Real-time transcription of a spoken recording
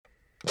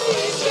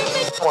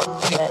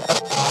Welcome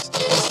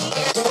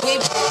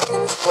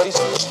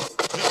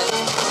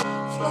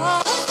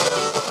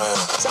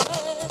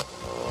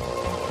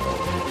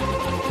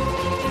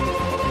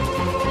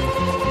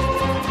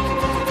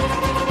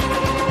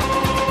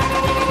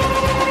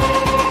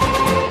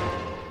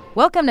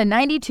to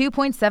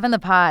 92.7 The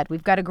Pod.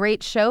 We've got a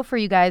great show for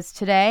you guys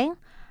today.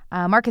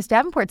 Marcus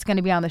Davenport's going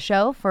to be on the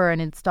show for an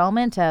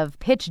installment of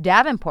Pitch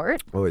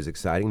Davenport. Always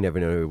exciting. Never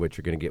know what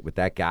you're going to get with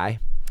that guy.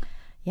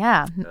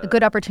 Yeah, a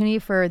good opportunity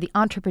for the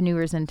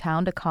entrepreneurs in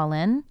town to call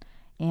in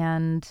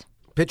and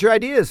pitch your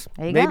ideas.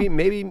 There you maybe,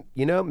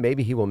 go.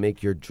 maybe he will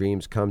make your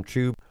dreams come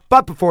true.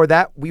 But before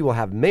that, we will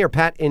have Mayor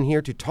Pat in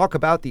here to talk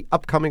about the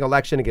upcoming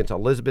election against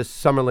Elizabeth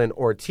Summerlin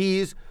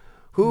Ortiz,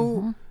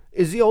 who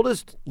is the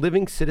oldest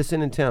living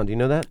citizen in town. Do you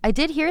know that? I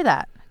did hear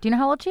that. Do you know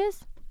how old she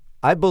is?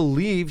 I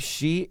believe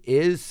she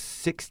is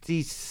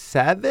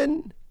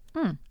 67.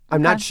 I'm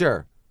not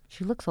sure.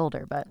 She looks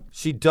older, but...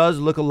 She does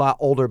look a lot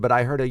older, but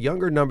I heard a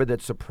younger number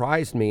that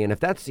surprised me. And if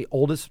that's the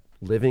oldest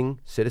living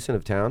citizen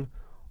of town,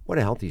 what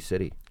a healthy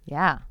city.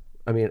 Yeah.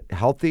 I mean,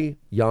 healthy,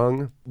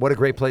 young, what a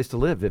great place to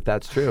live if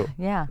that's true.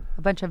 Yeah,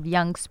 a bunch of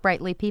young,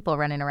 sprightly people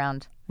running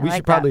around. We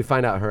should probably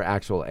find out her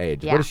actual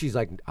age. Yeah. What if she's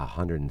like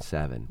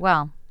 107?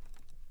 Well...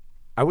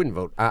 I wouldn't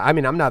vote. I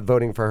mean, I'm not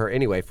voting for her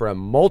anyway for a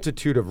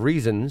multitude of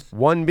reasons.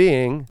 One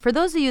being... For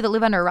those of you that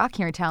live under a rock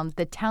here in town,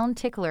 the town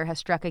tickler has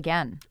struck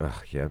again.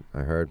 Yeah, I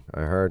heard.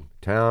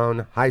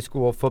 Town high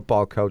school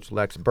football coach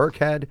Lex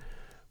Burkhead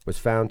was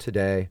found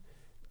today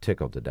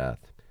tickled to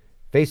death.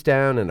 Face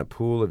down in a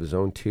pool of his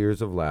own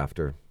tears of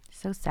laughter.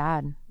 So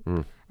sad.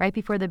 Right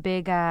before the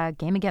big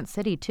game against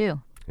City,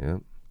 too. Yeah.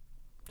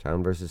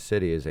 Town versus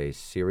City is a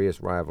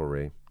serious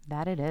rivalry.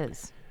 That it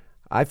is.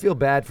 I feel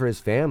bad for his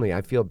family.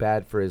 I feel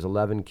bad for his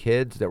 11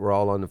 kids that were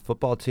all on the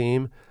football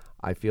team.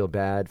 I feel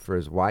bad for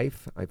his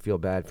wife. I feel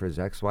bad for his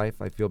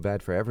ex-wife. I feel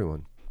bad for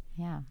everyone.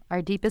 Yeah.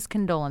 Our deepest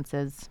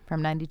condolences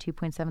from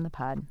 92.7 The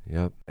Pod.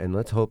 Yep. And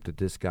let's hope that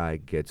this guy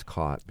gets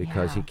caught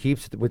because he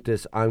keeps with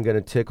this, I'm going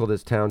to tickle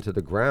this town to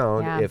the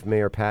ground if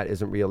Mayor Pat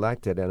isn't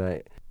reelected.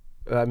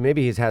 And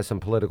maybe he has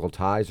some political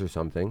ties or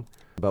something.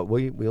 But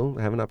we'll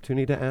have an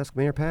opportunity to ask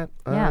Mayor Pat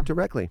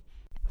directly.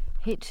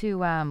 Hate to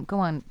go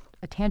on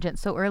a tangent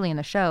so early in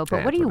the show,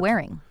 but what are you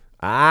wearing?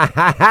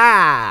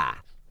 Thought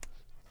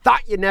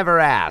you'd never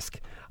ask.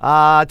 It's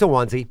a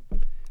onesie.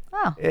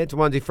 Oh. It's a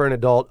onesie for an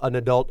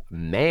adult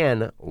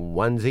man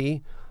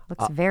onesie.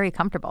 Looks very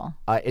comfortable.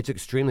 It's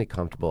extremely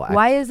comfortable.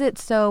 Why is it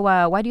so,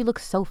 why do you look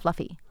so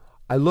fluffy?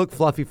 I look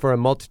fluffy for a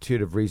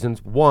multitude of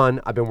reasons.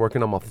 One, I've been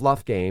working on my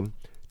fluff game.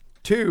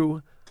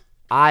 Two,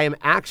 I am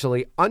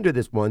actually, under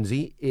this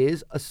onesie,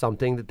 is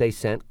something that they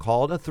sent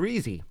called a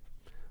threesie.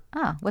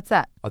 Ah, what's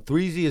that? A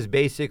threesie is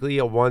basically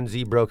a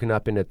onesie broken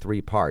up into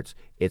three parts.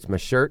 It's my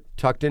shirt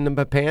tucked into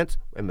my pants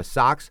and my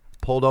socks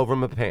pulled over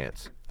my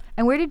pants.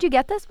 And where did you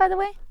get this, by the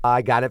way?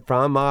 I got it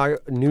from our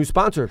new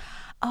sponsor.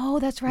 Oh,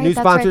 that's right. New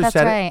sponsor That's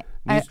said right.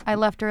 it. I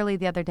left early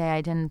the other day.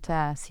 I didn't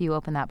see you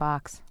open that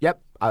box.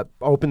 Yep. I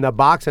opened the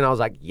box and I was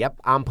like, yep,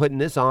 I'm putting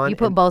this on. You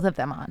put both of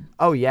them on.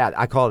 Oh, yeah.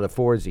 I call it a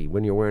foursie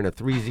when you're wearing a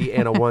threesie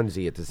and a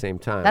onesie at the same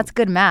time. That's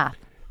good math.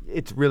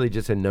 It's really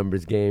just a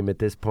numbers game at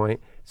this point.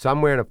 So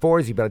I'm wearing a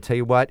foursie, but I'll tell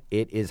you what,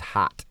 it is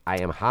hot.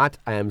 I am hot.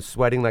 I am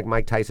sweating like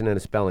Mike Tyson in a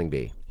spelling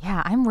bee.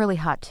 Yeah, I'm really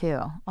hot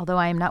too, although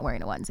I am not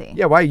wearing a onesie.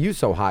 Yeah, why are you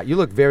so hot? You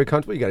look very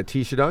comfortable. You got a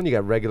T-shirt on. You got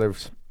a regular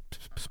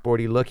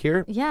sporty look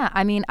here. Yeah,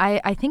 I mean,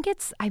 I think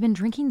I've been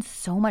drinking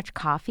so much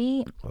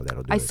coffee. Oh,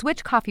 that'll do I it.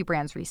 switched coffee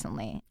brands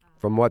recently.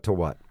 From what to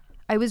what?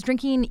 I was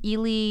drinking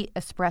Ely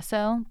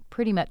espresso,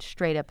 pretty much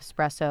straight up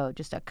espresso,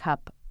 just a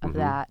cup of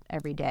that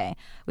every day,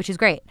 which is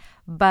great.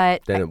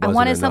 But I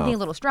wanted something a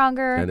little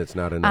stronger. And it's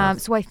not enough.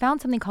 So I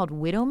found something called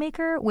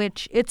Widowmaker,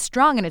 which it's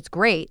strong and it's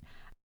great,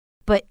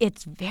 but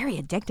it's very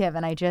addictive.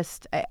 And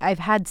I've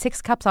had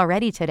 6 cups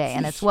already today,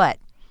 and it's what,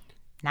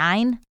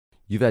 9?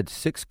 You've had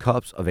 6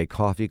 cups of a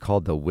coffee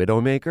called the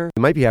Widowmaker?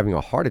 You might be having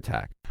a heart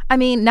attack. I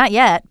mean, not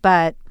yet,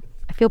 but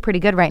I feel pretty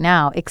good right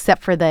now,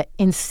 except for the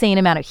insane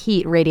amount of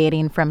heat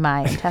radiating from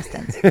my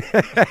intestines.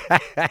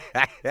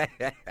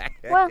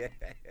 Well,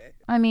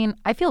 I mean,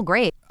 I feel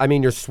great. I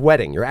mean, you're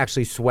sweating. You're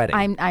actually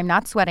sweating. I'm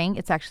not sweating.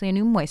 It's actually a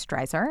new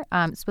moisturizer.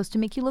 It's supposed to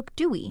make you look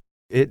dewy.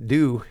 It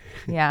do.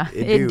 Yeah,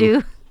 it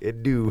do.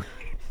 It do.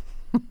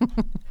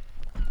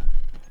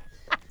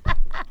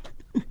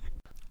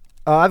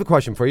 I have a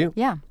question for you.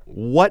 Yeah.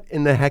 What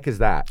in the heck is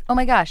that? Oh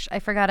my gosh, I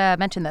forgot to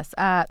mention this.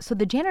 So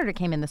the janitor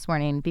came in this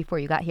morning before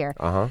you got here.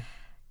 Uh-huh.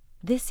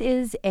 This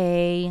is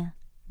a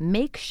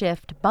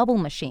makeshift bubble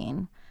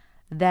machine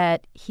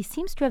that he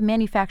seems to have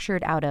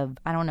manufactured out of,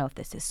 I don't know if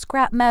this is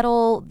scrap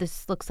metal.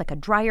 This looks like a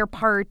dryer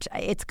part.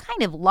 It's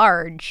kind of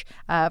large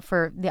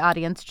for the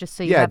audience, just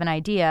so you have an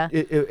idea.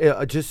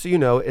 Just so you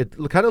know, it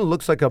kind of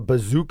looks like a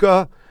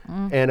bazooka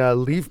and a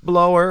leaf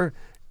blower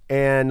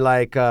and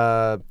like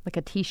a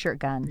T-shirt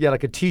gun. Yeah,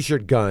 like a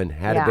T-shirt gun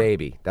had a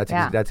baby.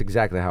 That's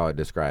exactly how I'd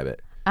describe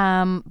it.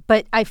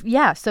 But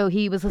so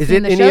he was Is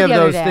listening it to the show any of the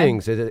other those day.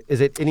 things?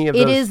 Is it any of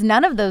those? It is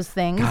none of those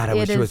things. God, I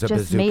wish it it is was a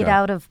just made bazooka.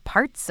 out of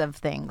parts of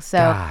things. So,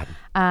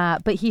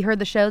 God. But he heard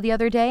the show the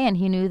other day, and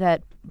he knew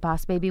that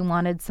Boss Baby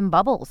wanted some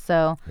bubbles.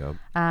 So,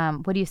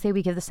 what do you say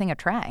we give this thing a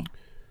try?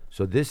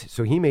 So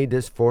he made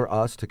this for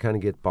us to kind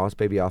of get Boss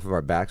Baby off of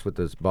our backs with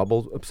this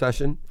bubble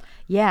obsession?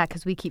 Yeah,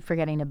 because we keep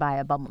forgetting to buy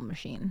a bubble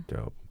machine.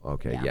 Dope.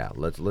 Okay, yeah.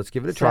 Let's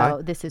give it a try.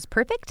 So this is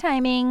perfect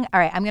timing. All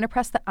right, I'm going to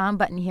press the on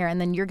button here, and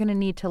then you're going to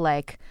need to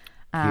keep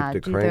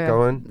the crank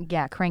going?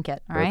 Yeah, crank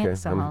it. All right, Okay,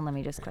 so hold on, let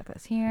me just click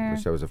this here.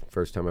 Wish that was the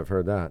first time I've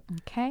heard that.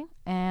 Okay,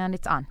 and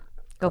it's on.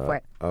 Go for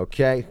it.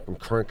 Okay, I'm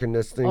cranking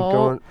this thing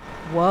going.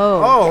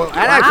 Whoa. Oh,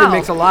 that actually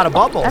makes a lot of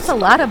bubbles. That's a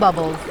lot of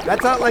bubbles.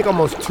 That's not like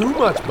almost too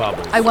much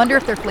bubbles. I wonder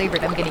if they're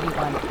flavored. I'm going to eat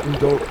one. You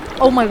don't.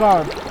 Oh, my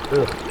God.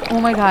 Ugh. Oh,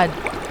 my God.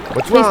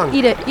 What's Please, wrong?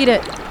 Eat it.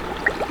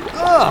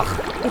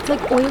 Ugh. It's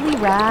like oily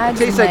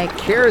rags. It tastes like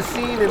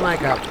kerosene and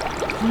like a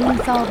cleaning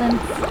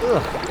solvents.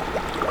 Ugh.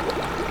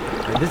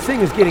 And this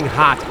thing is getting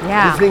hot.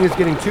 Yeah. This thing is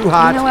getting too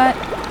hot. You know what?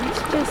 Let's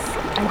just.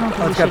 I don't think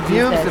we it's got should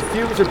fumes. use this. The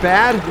fumes are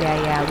bad.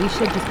 Yeah. We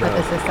should just put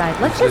this aside.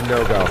 Let's This is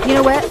just. a no-go. You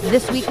know what?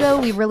 This week though,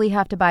 we really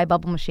have to buy a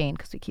bubble machine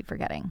because we keep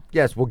forgetting.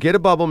 Yes, we'll get a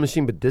bubble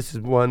machine, but this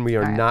is one we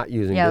are not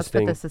using. Yeah, this let's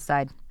thing. put this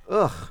aside.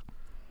 Ugh.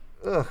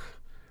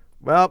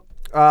 Well,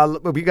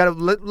 we got to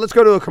let's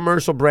go to a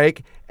commercial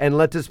break and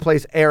let this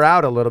place air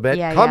out a little bit.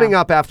 Coming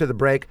up after the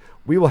break,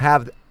 we will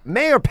have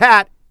Mayor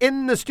Pat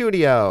in the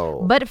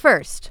studio. But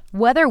first,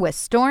 weather with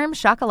Storm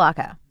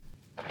Shakalaka.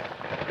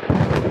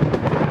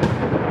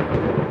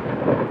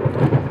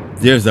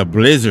 There's a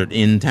blizzard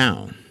in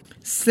town.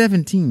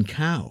 17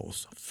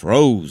 cows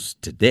froze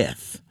to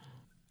death.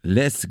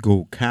 Let's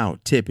go cow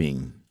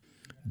tipping.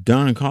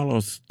 Don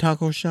Carlos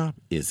Taco Shop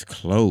is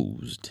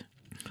closed,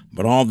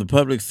 but all the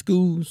public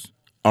schools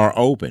are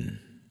open.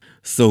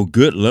 So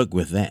good luck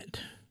with that.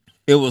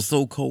 It was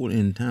so cold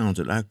in town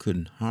that I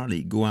couldn't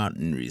hardly go out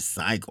and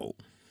recycle.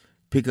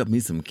 Pick up me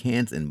some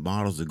cans and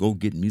bottles to go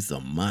get me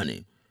some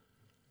money.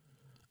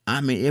 I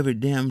mean, every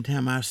damn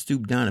time I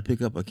stooped down to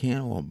pick up a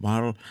can or a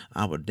bottle,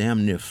 I would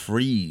damn near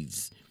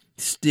freeze,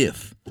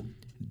 stiff.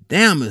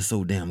 Damn, it's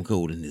so damn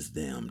cold in this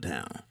damn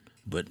town.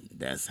 But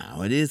that's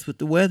how it is with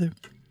the weather.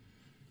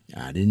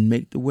 I didn't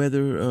make the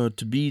weather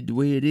to be the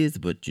way it is,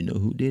 but you know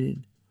who did it?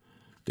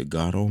 The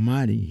God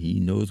Almighty. He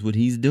knows what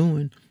he's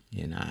doing,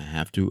 and I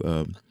have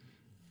to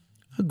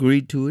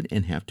agree to it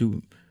and have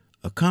to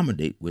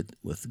accommodate with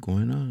what's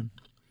going on.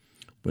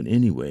 But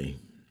anyway,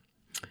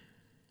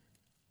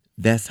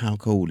 that's how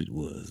cold it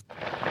was.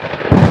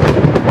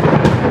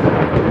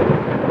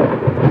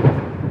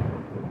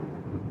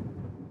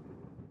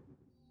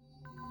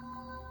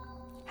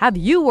 Have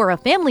you or a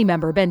family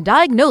member been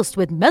diagnosed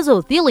with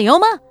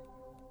mesothelioma?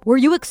 Were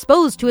you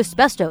exposed to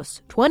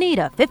asbestos 20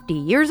 to 50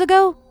 years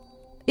ago?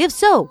 If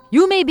so,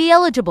 you may be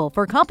eligible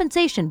for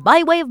compensation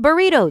by way of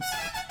burritos.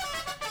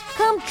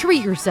 Come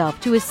treat yourself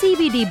to a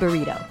CBD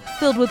burrito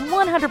filled with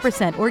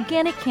 100%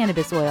 organic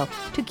cannabis oil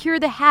to cure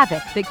the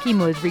havoc that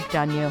chemo has wreaked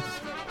on you.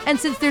 And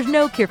since there's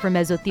no cure for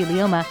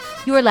mesothelioma,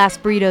 your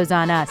last burrito's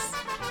on us.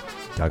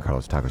 Don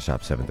Carlos Taco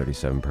Shop,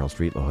 737 Pearl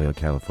Street, La Jolla,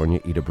 California.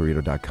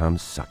 Eataburrito.com.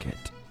 Suck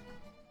it.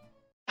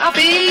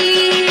 Coffee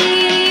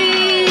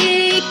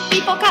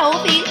before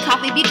coffee,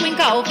 coffee between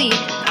coffee,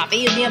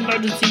 coffee in the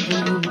emergency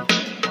room.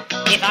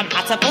 If I'm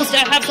not supposed to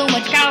have so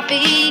much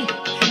coffee,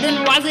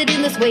 then why's it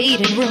in this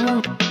waiting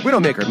room?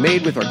 Widowmaker,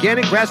 made with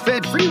organic,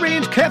 grass-fed,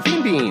 free-range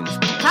caffeine beans.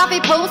 Coffee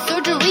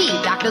post-surgery,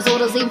 doctor's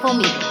orders aim for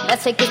me.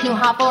 Let's take this new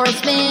hop for a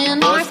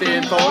spin. For a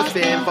spin.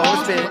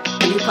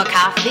 You put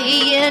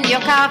coffee in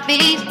your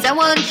coffee,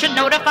 someone should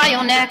notify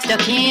your next of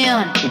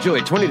kin.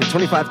 Enjoy 20 to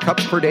 25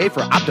 cups per day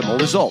for optimal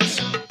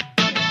results.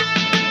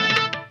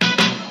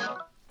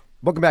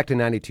 Welcome back to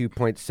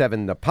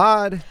 92.7 The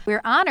Pod.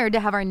 We're honored to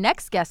have our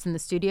next guest in the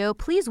studio.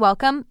 Please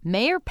welcome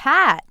Mayor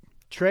Pat.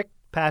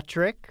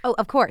 Patrick. Oh,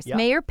 of course, Yep.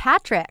 Mayor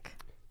Patrick.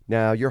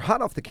 Now, you're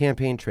hot off the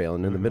campaign trail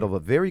and in the middle of a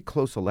very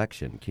close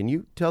election. Can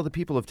you tell the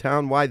people of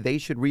town why they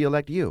should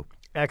re-elect you?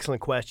 Excellent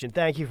question.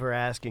 Thank you for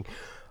asking.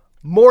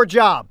 More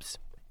jobs,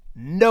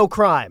 no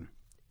crime,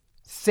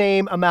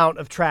 same amount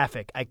of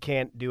traffic. I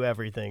can't do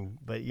everything,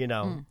 but, you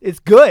know, it's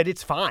good.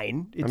 It's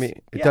fine.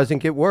 It doesn't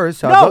get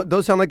worse. No.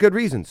 Those sound like good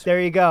reasons.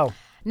 There you go.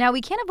 Now,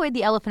 we can't avoid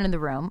the elephant in the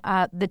room.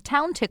 The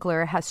town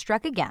tickler has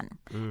struck again,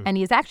 and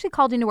he has actually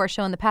called into our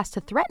show in the past to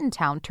threaten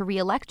town to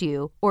re-elect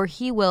you, or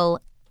he will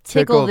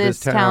tickle this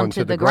town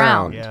to the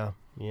ground.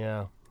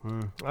 Yeah.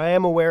 I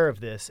am aware of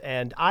this,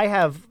 and I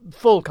have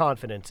full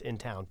confidence in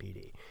town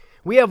PD.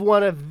 We have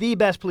one of the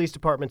best police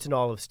departments in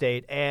all of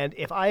state, and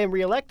if I am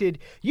reelected,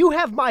 you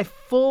have my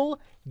full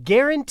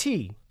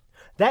guarantee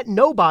that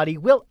nobody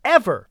will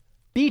ever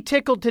be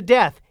tickled to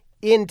death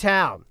in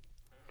town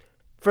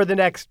for the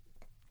next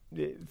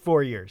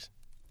 4 years.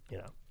 You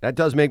know. That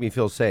does make me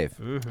feel safe.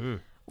 Mm-hmm.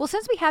 Well,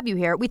 since we have you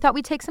here, we thought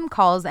we'd take some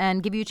calls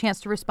and give you a chance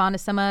to respond to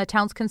some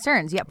town's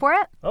concerns. You up for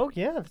it? Oh,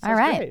 yeah. That sounds All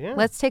right. great, yeah.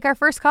 Let's take our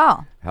first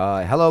call.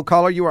 Hello,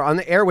 caller. You are on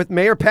the air with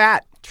Mayor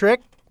Pat.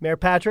 Mayor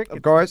Patrick.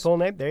 Of course. Full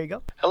name. There you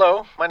go.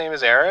 Hello, my name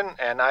is Aaron,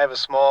 and I have a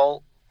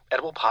small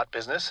edible pot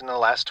business, and in the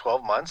last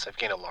 12 months, I've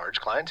gained a large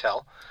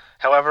clientele.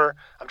 However,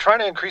 I'm trying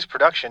to increase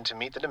production to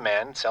meet the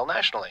demand and sell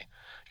nationally.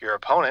 Your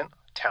opponent,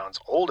 town's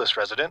oldest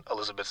resident,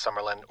 Elizabeth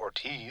Summerlin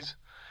Ortiz,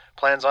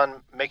 plans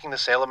on making the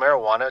sale of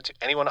marijuana to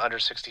anyone under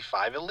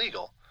 65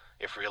 illegal.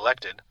 If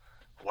reelected,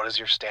 what is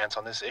your stance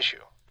on this issue?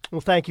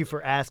 Well, thank you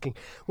for asking.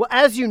 Well,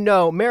 as you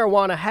know,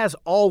 marijuana has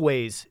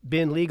always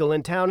been legal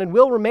in town and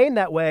will remain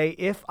that way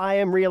if I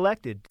am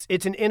reelected.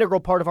 It's an integral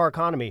part of our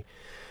economy.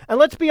 And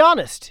let's be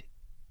honest,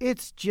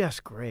 it's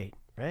just great,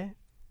 right?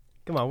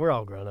 Come on, we're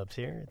all grown-ups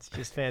here. It's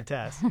just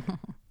fantastic.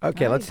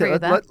 Okay, let's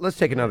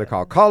take another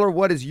call. Caller,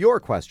 what is your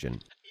question?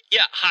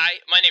 Yeah, hi.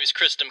 My name is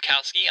Chris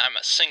Domkowski. I'm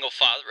a single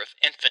father of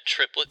infant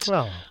triplets.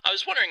 Well, I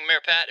was wondering,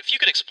 Mayor Pat, if you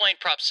could explain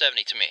Prop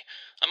 70 to me.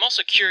 I'm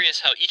also curious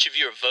how each of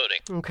you are voting.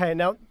 okay,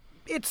 now,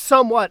 it's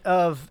somewhat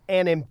of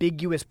an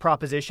ambiguous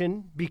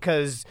proposition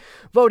because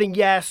voting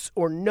yes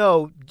or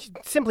no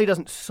simply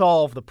doesn't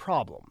solve the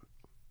problem.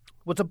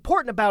 What's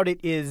important about it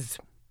is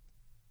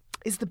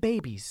the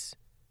babies.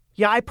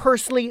 Yeah, I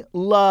personally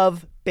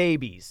love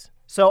babies.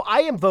 So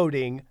I am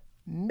voting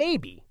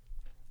maybe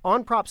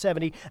on Prop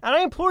 70, and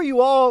I implore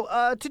you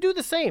all to do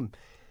the same.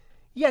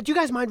 Yeah, do you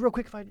guys mind real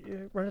quick if I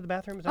run to the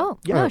bathroom? Is that...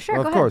 No, sure,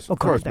 go of ahead. course, of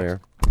course, thanks.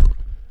 Mayor.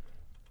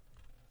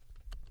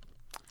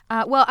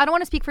 Well, I don't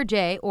want to speak for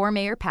Jay or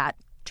Mayor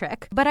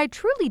Patrick, but I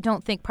truly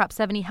don't think Prop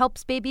 70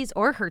 helps babies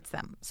or hurts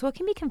them, so it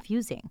can be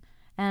confusing.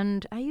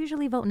 And I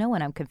usually vote no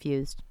when I'm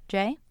confused.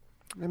 Jay?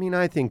 I mean,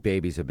 I think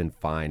babies have been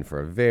fine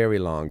for a very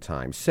long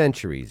time,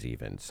 centuries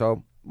even.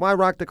 So why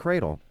rock the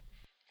cradle?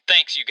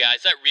 Thanks, you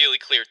guys. That really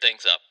cleared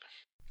things up.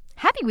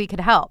 Happy we could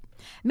help.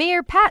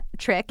 Mayor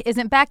Patrick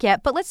isn't back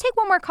yet, but let's take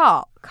one more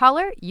call.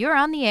 Caller, you're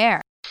on the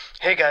air.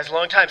 Hey guys,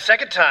 long time,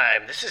 second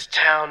time. This is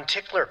Town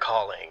Tickler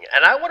calling,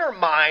 and I want to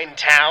remind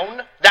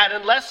Town that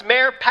unless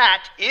Mayor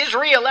Pat is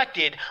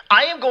reelected,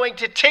 I am going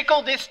to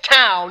tickle this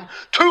town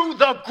to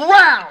the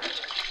ground.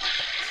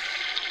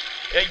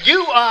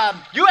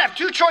 You have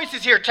two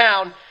choices here,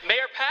 Town.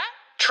 Mayor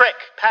Pat?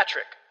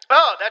 Patrick.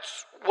 Oh,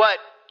 that's what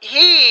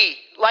he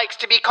likes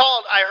to be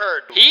called, I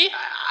heard. He?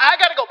 I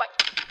gotta go, bye.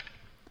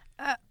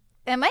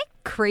 Am I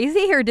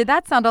crazy, or did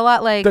that sound a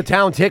lot like... The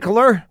town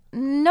tickler?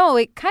 No,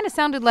 it kind of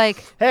sounded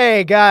like...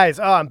 Hey guys,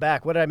 I'm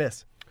back. What did I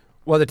miss?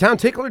 Well, the town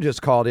tickler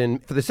just called in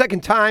for the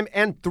second time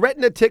and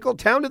threatened to tickle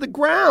town to the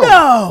ground.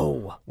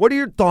 No! What are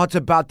your thoughts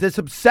about this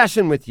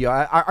obsession with you?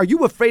 Are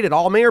you afraid at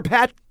all, Mayor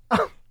Pat?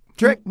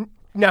 Trick?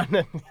 No,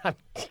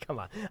 come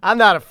on. I'm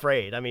not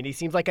afraid. I mean, he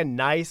seems like a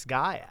nice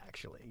guy,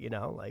 actually, you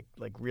know,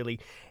 like really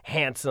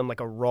handsome, like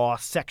a raw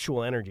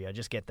sexual energy. I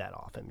just get that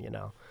off him, you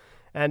know.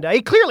 And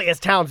he clearly has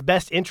town's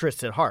best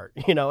interests at heart,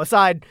 you know,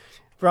 aside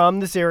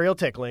from the serial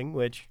tickling,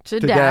 which... To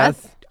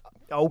death.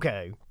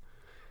 Okay.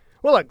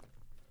 Well, look,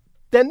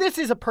 then this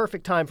is a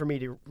perfect time for me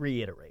to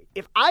reiterate.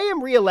 If I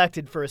am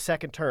reelected for a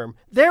second term,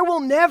 there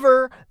will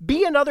never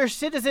be another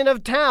citizen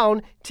of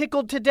town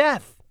tickled to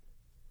death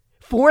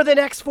for the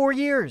next 4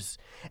 years.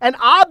 And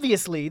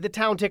obviously, the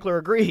town tickler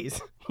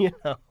agrees, you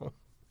know.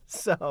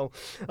 So,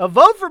 a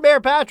vote for Mayor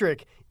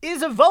Patrick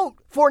is a vote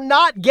for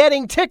not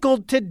getting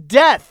tickled to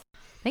death.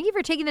 Thank you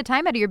for taking the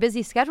time out of your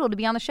busy schedule to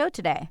be on the show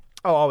today.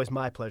 Oh, always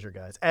my pleasure,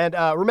 guys. And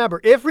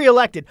remember, if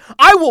reelected,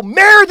 I will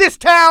mayor this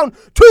town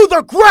to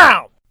the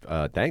ground.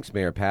 Thanks,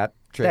 Mayor Pat.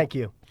 Thank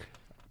you.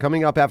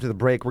 Coming up after the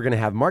break, we're going to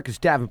have Marcus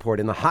Davenport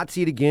in the hot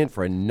seat again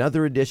for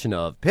another edition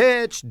of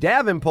Pitch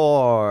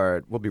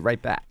Davenport. We'll be right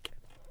back.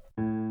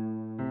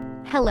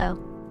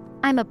 Hello.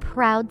 I'm a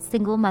proud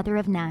single mother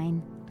of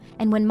 9.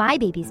 And when my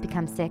babies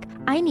become sick,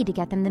 I need to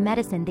get them the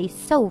medicine they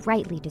so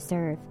rightly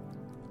deserve.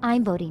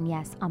 I'm voting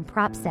yes on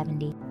Prop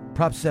 70.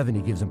 Prop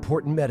 70 gives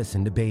important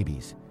medicine to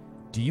babies.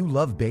 Do you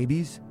love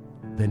babies?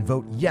 Then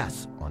vote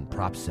yes on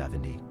Prop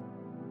 70.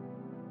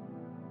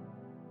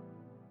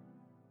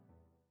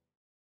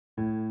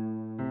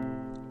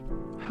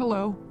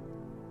 Hello.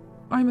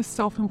 I'm a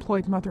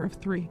self-employed mother of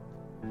 3.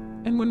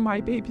 And when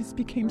my babies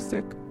became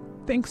sick,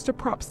 thanks to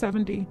Prop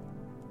 70,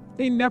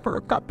 they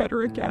never got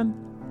better again.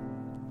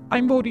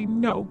 I'm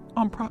voting no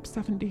on Prop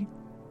 70.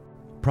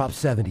 Prop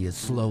 70 is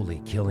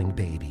slowly killing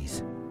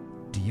babies.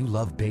 Do you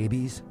love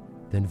babies?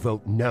 Then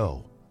vote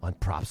no on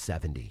Prop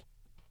 70.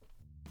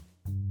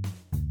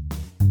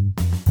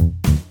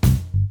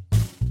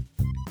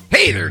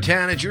 Hey there,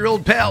 town, it's your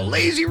old pal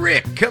Lazy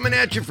Rick coming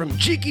at you from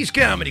Cheeky's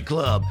Comedy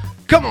Club.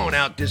 Come on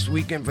out this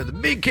weekend for the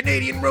big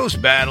Canadian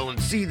roast battle and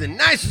see the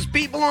nicest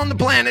people on the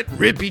planet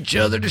rip each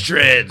other to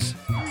shreds.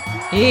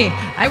 Hey,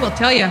 I will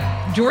tell you,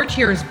 George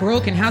here is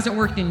broke and hasn't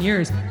worked in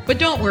years. But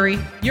don't worry,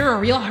 you're a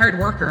real hard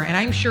worker, and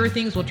I'm sure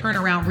things will turn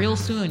around real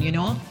soon, you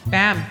know?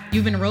 Bam,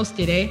 you've been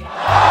roasted, eh?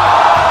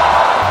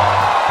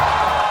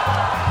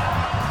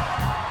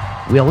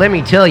 Well, let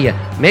me tell you,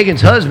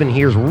 Megan's husband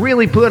here's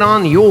really put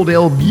on the old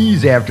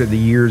LBs after the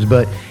years,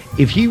 but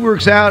if he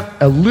works out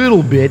a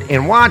little bit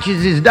and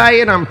watches his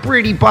diet, I'm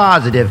pretty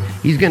positive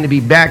he's going to be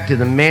back to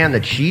the man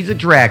that she's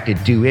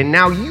attracted to. And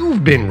now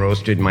you've been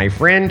roasted, my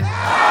friend.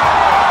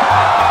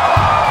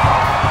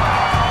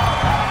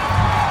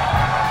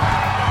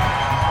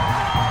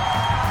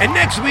 And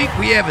next week,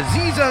 we have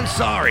Aziz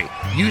Ansari.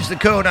 Use the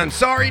code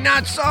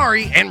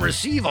AnsariNotSorry and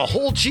receive a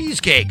whole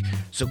cheesecake.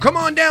 So come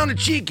on down to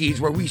Cheeky's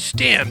where we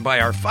stand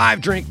by our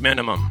 5-drink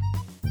minimum.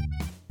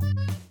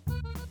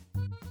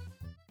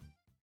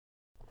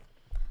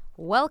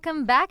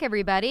 Welcome back,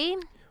 everybody.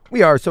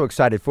 We are so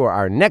excited for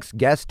our next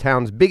guest,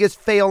 town's biggest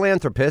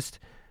philanthropist.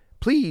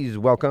 Please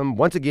welcome,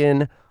 once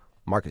again,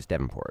 Marcus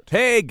Davenport.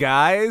 Hey,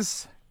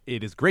 guys.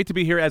 It is great to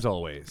be here, as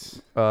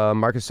always.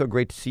 Marcus, so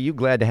great to see you.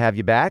 Glad to have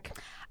you back.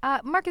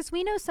 Marcus,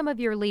 we know some of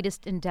your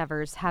latest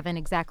endeavors haven't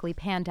exactly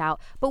panned out,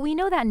 but we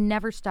know that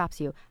never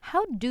stops you.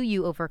 How do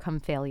you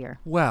overcome failure?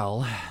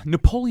 Well,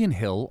 Napoleon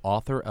Hill,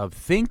 author of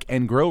Think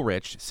and Grow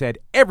Rich, said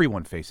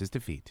everyone faces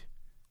defeat.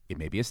 It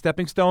may be a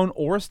stepping stone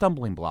or a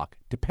stumbling block,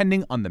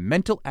 depending on the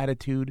mental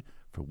attitude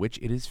for which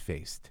it is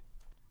faced.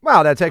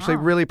 Wow, that's actually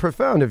really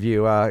profound of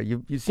you.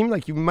 You seem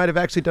like you might have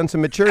actually done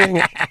some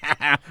maturing.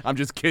 I'm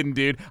just kidding,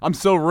 dude. I'm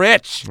so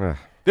rich.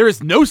 There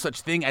is no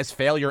such thing as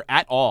failure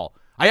at all.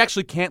 I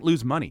actually can't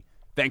lose money,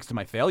 thanks to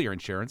my failure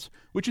insurance,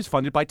 which is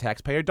funded by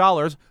taxpayer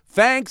dollars.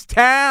 Thanks,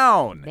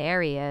 Town!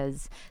 There he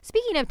is.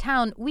 Speaking of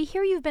Town, we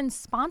hear you've been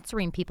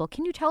sponsoring people.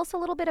 Can you tell us a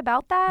little bit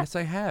about that? Yes,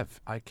 I have.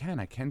 I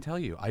can tell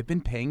you. I've been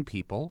paying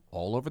people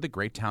all over the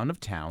great town of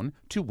Town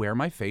to wear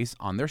my face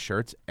on their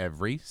shirts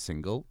every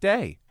single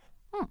day.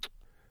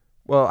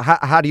 Well,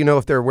 how do you know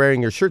if they're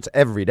wearing your shirts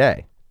every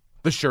day?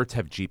 The shirts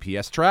have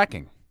GPS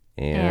tracking.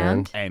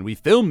 And we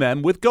film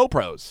them with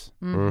GoPros.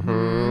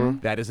 Mm-hmm.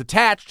 That is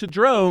attached to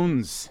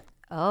drones.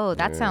 Oh,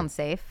 that sounds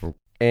safe.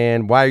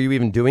 And why are you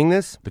even doing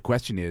this? The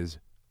question is,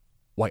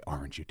 why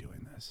aren't you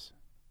doing this?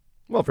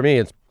 Well, for me,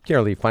 it's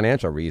purely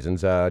financial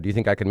reasons. Do you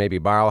think I could maybe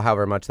borrow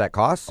however much that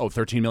costs? Oh,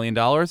 $13 million?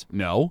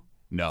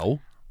 No.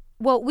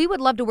 Well, we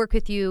would love to work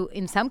with you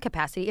in some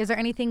capacity. Is there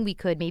anything we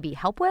could maybe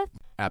help with?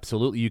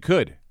 Absolutely, you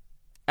could.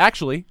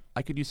 Actually,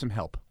 I could use some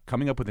help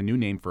coming up with a new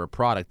name for a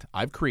product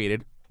I've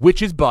created,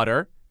 which is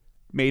butter,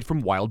 made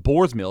from wild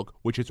boar's milk,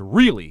 which is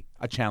really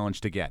a challenge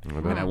to get.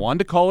 And I wanted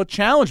to call it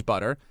Challenge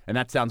Butter, and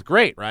that sounds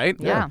great, right?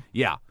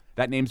 Yeah,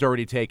 that name's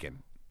already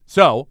taken.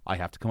 So I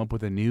have to come up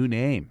with a new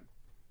name.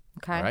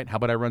 Okay. All right, how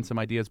about I run some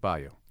ideas by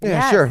you?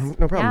 Yeah, sure,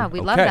 no problem. Yeah, we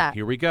love that.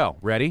 Here we go.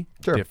 Ready?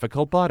 Sure.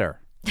 Difficult butter.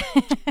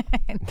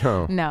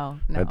 No.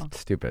 That's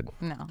stupid.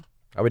 No.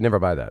 I would never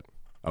buy that.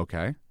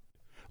 Okay.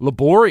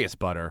 Laborious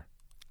butter.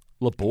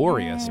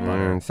 Laborious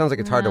butter. Sounds like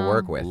it's hard to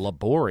work with.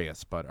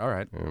 Laborious butter. All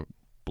right.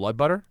 Blood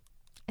butter?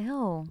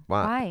 Ew.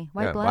 Why?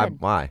 Why Yeah, blood?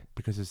 Why?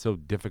 Because it's so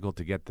difficult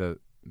to get the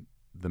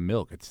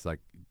milk. It's like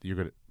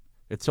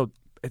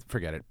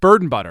forget it.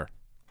 Burden butter.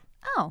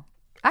 Oh.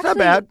 It's Actually, not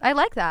bad. I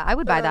like that. I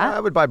would buy that. I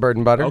would buy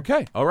Burden butter.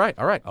 Okay. All right.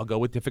 I'll go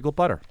with difficult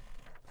butter.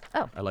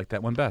 Oh. I like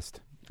that one best.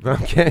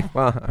 Okay.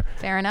 Well,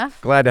 Fair enough.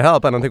 glad to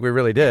help. I don't think we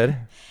really did.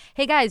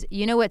 Hey, guys,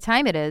 you know what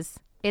time it is.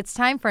 It's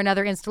time for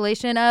another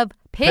installation of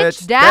Pitch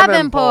Pitch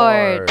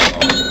Davenport.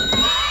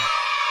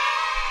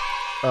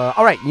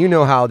 All right, you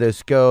know how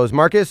this goes.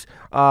 Marcus,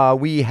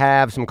 we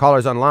have some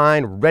callers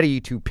online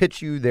ready to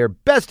pitch you their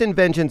best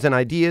inventions and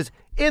ideas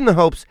in the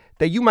hopes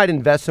that you might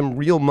invest some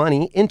real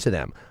money into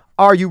them.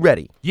 Are you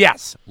ready?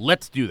 Yes,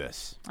 let's do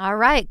this. All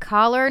right,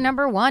 caller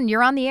number 1,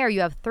 you're on the air. You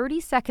have 30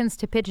 seconds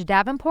to pitch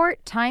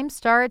Davenport. Time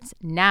starts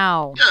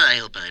now. I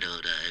hope I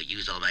don't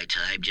use all my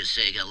time just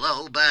saying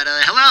hello, but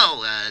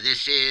hello.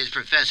 This is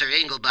Professor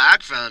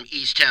Engelbach from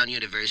Easttown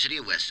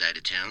University, west side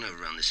of town,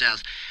 over on the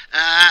south.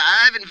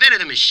 I've invented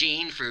a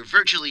machine for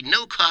virtually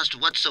no cost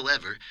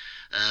whatsoever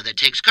that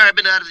takes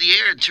carbon out of the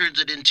air and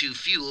turns it into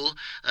fuel,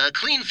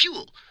 clean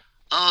fuel.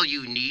 All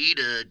you need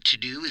to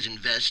do is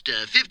invest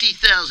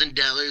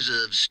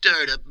 $50,000 of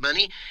startup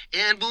money,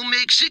 and we'll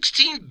make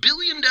 $16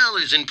 billion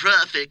in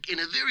profit in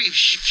a very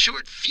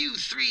short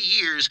 3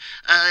 years.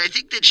 I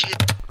think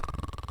that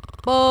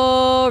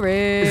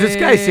Boring. Is this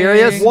guy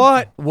serious?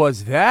 What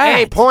was that?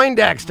 Hey,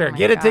 Poindexter,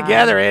 get it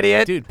together,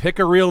 idiot. Dude, pick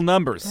a real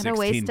number. What a 16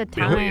 waste of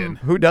billion.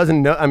 time. Who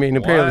doesn't know? I mean,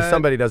 apparently What?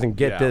 somebody doesn't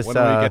get this. When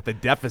do we get the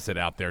deficit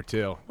out there,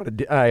 too?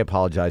 I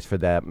apologize for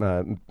that,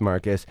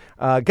 Marcus.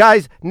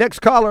 Guys, next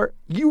caller,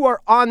 you are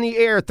on the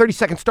air. 30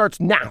 seconds starts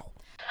now.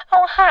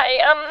 Oh, hi.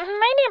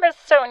 My name is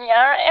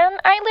Sonia, and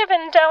I live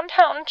in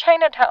downtown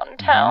Chinatown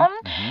town,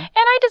 and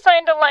I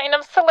designed a line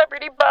of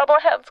celebrity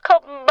bobbleheads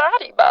called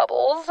Body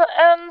Bobbles,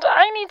 and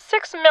I need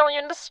 $6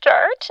 million to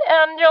start,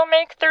 and you'll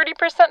make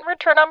 30%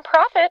 return on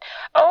profit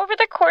over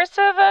the course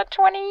of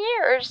 20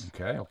 years.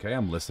 Okay,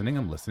 I'm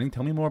listening.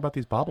 Tell me more about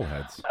these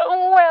bobbleheads.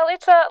 Well,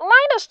 it's a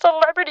line of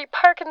celebrity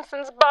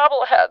Parkinson's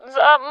bobbleheads,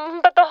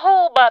 but the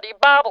whole body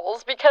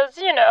bobbles because,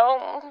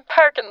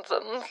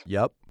 Parkinson's.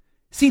 Yep.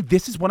 See,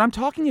 this is what I'm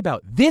talking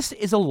about. This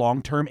is a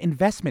long-term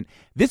investment.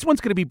 This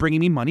one's going to be bringing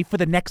me money for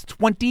the next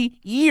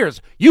 20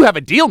 years. You have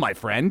a deal, my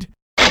friend.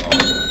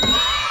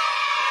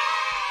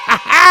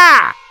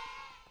 Ha-ha!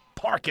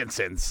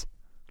 Parkinson's.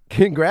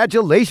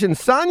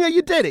 Congratulations, Sonia,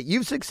 you did it.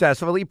 You've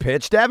successfully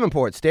pitched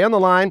Davenport. Stay on the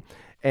line,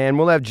 and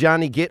we'll have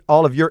Johnny get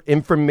all of your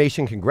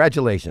information.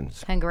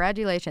 Congratulations.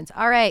 Congratulations.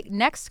 All right,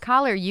 next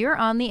caller, you're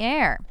on the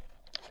air.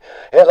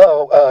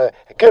 Hello,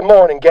 good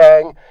morning,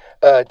 gang.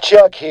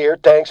 Chuck here.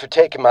 Thanks for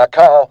taking my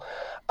call.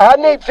 I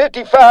need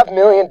 $55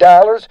 million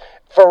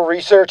for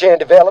research and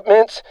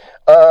developments,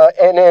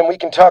 and then we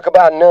can talk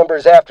about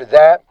numbers after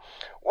that.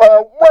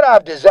 Well, what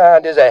I've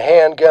designed is a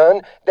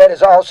handgun that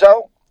is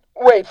also,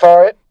 wait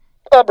for it,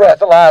 a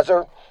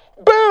breathalyzer.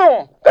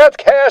 Boom! That's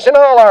cash in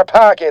all our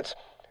pockets.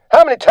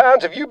 How many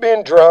times have you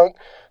been drunk,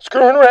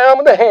 screwing around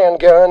with a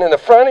handgun in the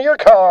front of your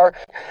car,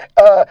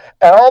 and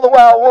all the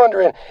while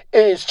wondering,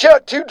 is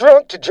Chuck too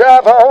drunk to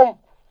drive home?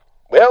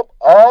 Well,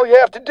 all you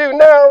have to do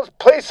now is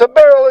place a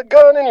barrel of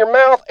gun in your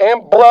mouth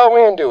and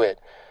blow into it.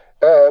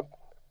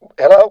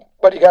 Hello?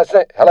 What do you guys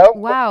think? Hello?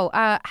 Wow.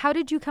 How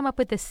did you come up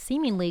with this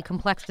seemingly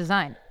complex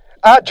design?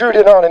 I drew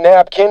it on a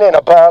napkin in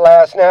a bar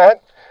last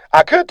night.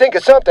 I could think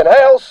of something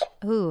else.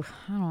 Ooh,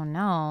 I don't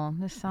know.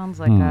 This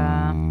sounds like a...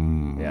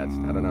 Yeah,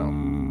 I don't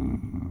know.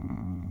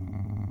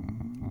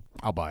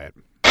 I'll buy it.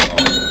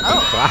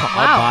 Oh, wow.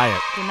 I'll buy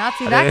it. Did not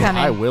see that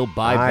coming. I will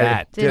buy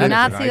that. Did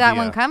not see that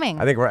one coming.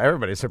 I think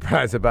everybody's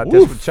surprised about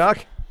this with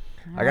Chuck.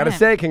 I got to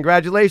say,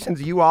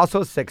 congratulations. You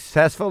also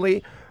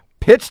successfully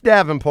pitched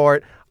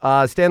Davenport.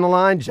 Stay on the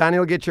line. Johnny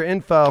will get your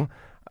info.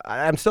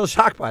 I'm still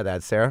shocked by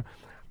that, Sarah.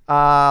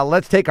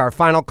 Let's take our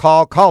final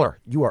call. Caller,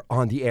 you are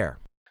on the air.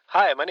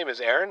 Hi, my name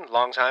is Aaron,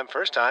 long time,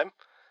 first time.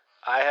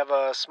 I have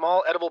a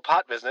small edible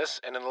pot business,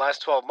 and in the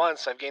last 12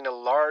 months, I've gained a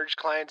large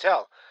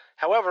clientele.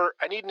 However,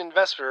 I need an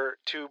investor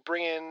to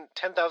bring in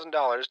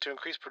 $10,000 to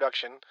increase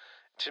production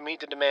to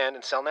meet the demand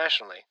and sell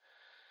nationally.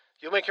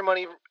 You'll make your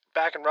money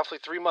back in roughly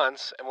 3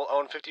 months, and will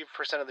own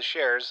 50% of the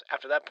shares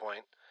after that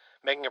point,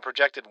 making a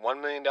projected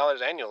 $1 million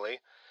annually,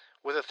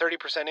 with a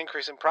 30%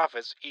 increase in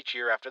profits each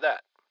year after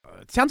that.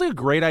 It sounds like a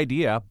great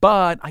idea,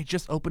 but I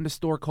just opened a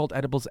store called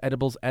Edibles.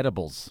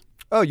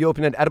 Oh, you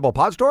opened an edible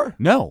pot store?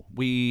 No,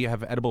 we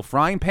have edible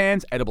frying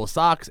pans, edible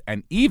socks,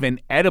 and even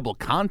edible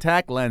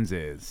contact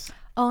lenses.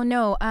 Oh,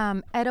 no.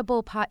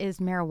 Edible pot is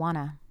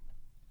marijuana.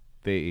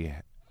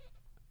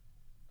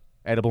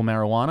 Edible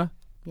marijuana?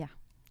 Yeah.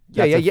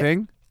 That's a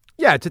thing?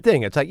 Yeah, it's a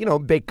thing. It's like,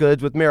 baked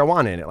goods with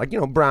marijuana in it. Like,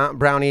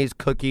 brownies,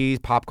 cookies,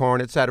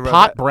 popcorn, etc.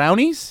 Pot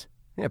brownies?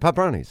 Yeah, pot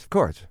brownies, of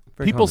course.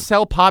 People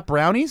sell pot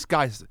brownies?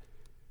 Guys,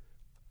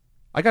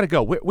 I got to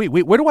go. Wait,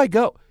 where do I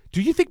go?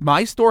 Do you think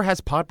my store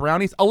has pot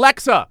brownies?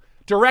 Alexa,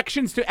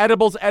 directions to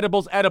edibles.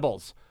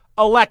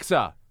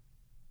 Alexa.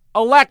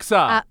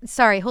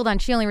 Sorry, hold on.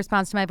 She only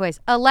responds to my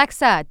voice.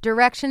 Alexa,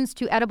 directions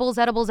to edibles.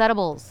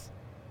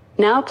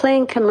 Now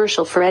playing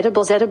commercial for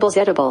edibles.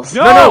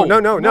 No.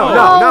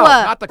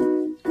 Not the...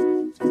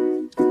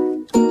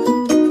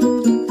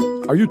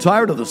 Are you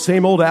tired of the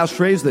same old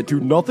ashtrays that do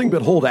nothing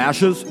but hold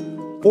ashes?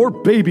 Or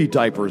baby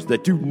diapers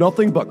that do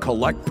nothing but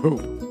collect poop?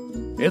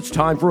 It's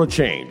time for a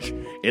change.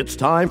 It's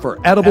time for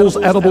edibles.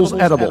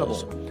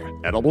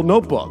 Edible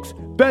notebooks,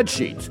 bed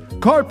sheets,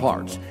 car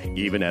parts,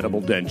 even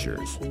edible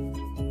dentures.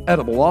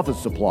 Edible office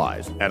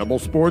supplies, edible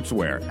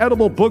sportswear,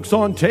 edible books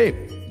on tape.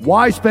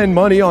 Why spend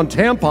money on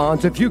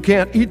tampons if you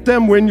can't eat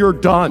them when you're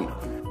done?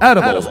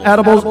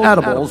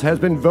 Edibles has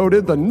been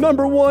voted the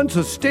 #1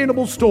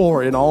 sustainable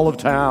store in all of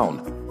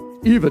town.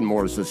 Even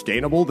more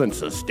sustainable than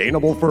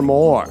Sustainable for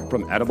More.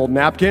 From edible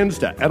napkins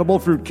to edible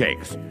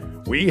fruitcakes.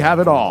 We have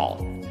it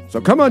all. So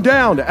come on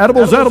down to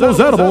Edibles at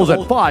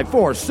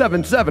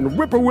 5477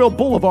 Whippoorwill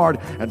Boulevard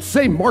and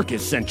say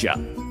Marcus sent ya.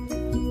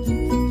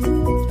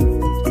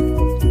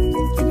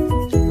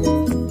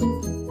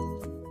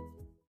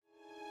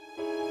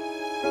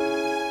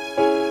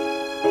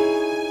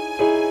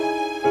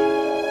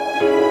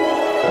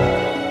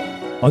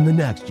 On the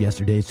next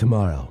Yesterday's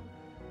Tomorrow,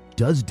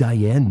 does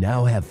Diane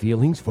now have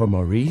feelings for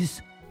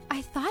Maurice?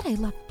 I thought I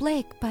loved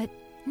Blake, but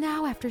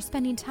now after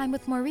spending time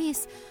with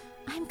Maurice,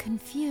 I'm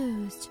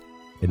confused.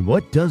 And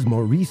what does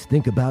Maurice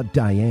think about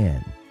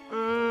Diane?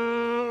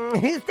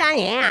 Who's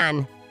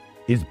Diane?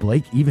 Is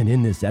Blake even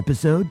in this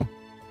episode?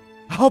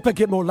 I hope I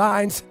get more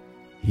lines.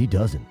 He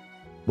doesn't.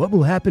 What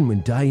will happen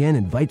when Diane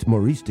invites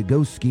Maurice to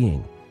go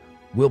skiing?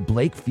 Will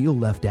Blake feel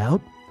left out?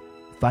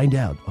 Find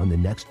out on the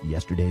next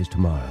Yesterday's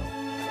Tomorrow.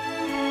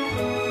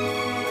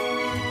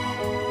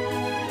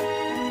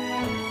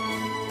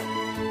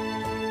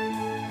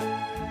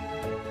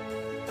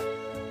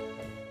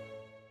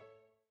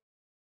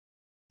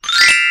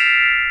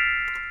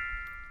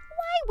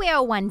 Wear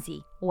a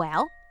onesie?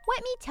 Well,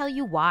 let me tell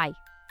you why.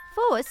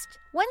 First,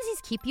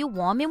 onesies keep you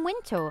warm in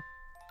winter.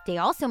 They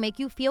also make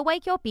you feel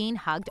like you're being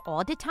hugged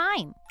all the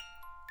time.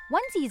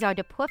 Onesies are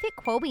the perfect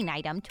clothing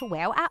item to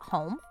wear at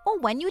home or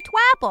when you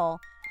travel.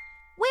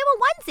 Wear a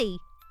onesie.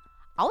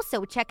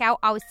 Also, check out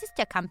our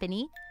sister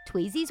company,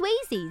 Tweezy's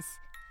Weezies.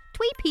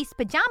 3-piece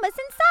pajamas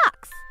and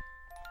socks.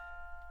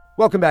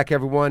 Welcome back,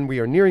 everyone. We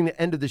are nearing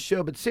the end of the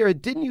show, but Sarah,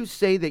 didn't you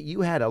say that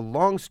you had a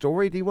long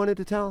story that you wanted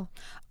to tell?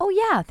 Oh,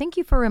 yeah. Thank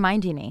you for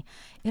reminding me.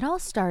 It all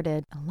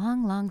started a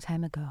long, long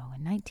time ago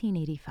in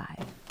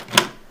 1985.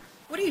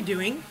 What are you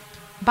doing?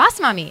 Boss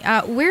Mommy,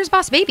 where's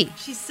Boss Baby?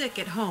 She's sick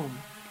at home.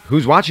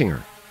 Who's watching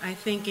her? I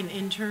think an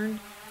intern.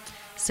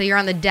 So you're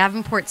on the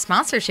Davenport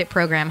sponsorship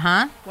program,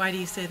 huh? Why do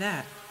you say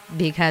that?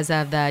 Because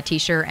of the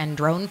t-shirt and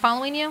drone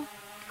following you?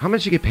 How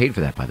much you get paid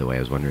for that, by the way, I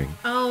was wondering?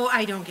 Oh,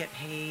 I don't get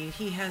paid.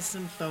 He has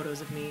some photos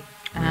of me.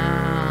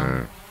 Oh.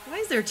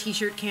 is there a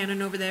t-shirt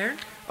cannon over there?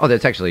 Oh,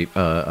 that's actually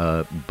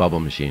a bubble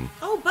machine.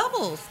 Oh,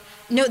 bubbles.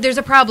 No, there's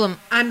a problem.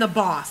 I'm the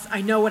boss.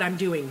 I know what I'm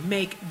doing.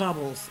 Make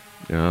bubbles.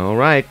 All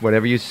right,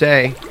 whatever you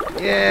say.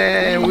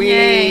 Yay,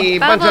 Yay,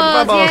 bunch of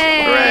bubbles.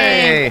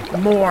 yay.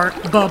 Hooray. More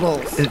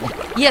bubbles.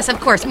 Yes, of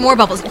course. More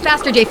bubbles.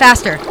 Faster, Jay,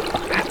 faster.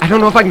 I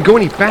don't know if I can go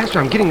any faster.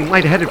 I'm getting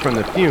lightheaded from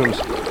the fumes.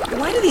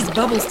 Why do these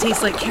bubbles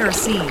taste like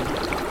kerosene?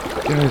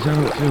 Guys, I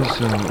don't feel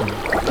so...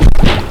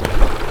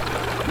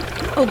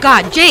 Oh,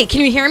 God. Jay,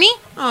 can you hear me?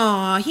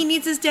 Aw, he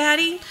needs his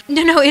daddy?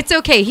 No, it's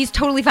okay. He's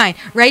totally fine.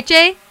 Right,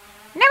 Jay?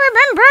 Never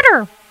been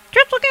better.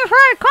 Just looking for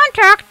eye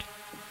contact.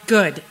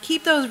 Good.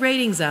 Keep those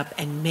ratings up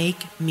and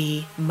make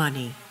me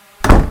money.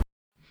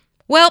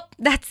 Well,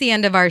 that's the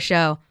end of our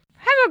show.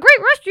 Have a great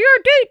rest of your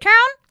day,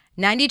 town.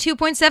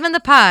 92.7 The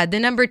Pod, the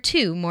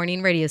 #2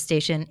 morning radio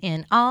station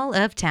in all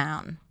of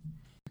town.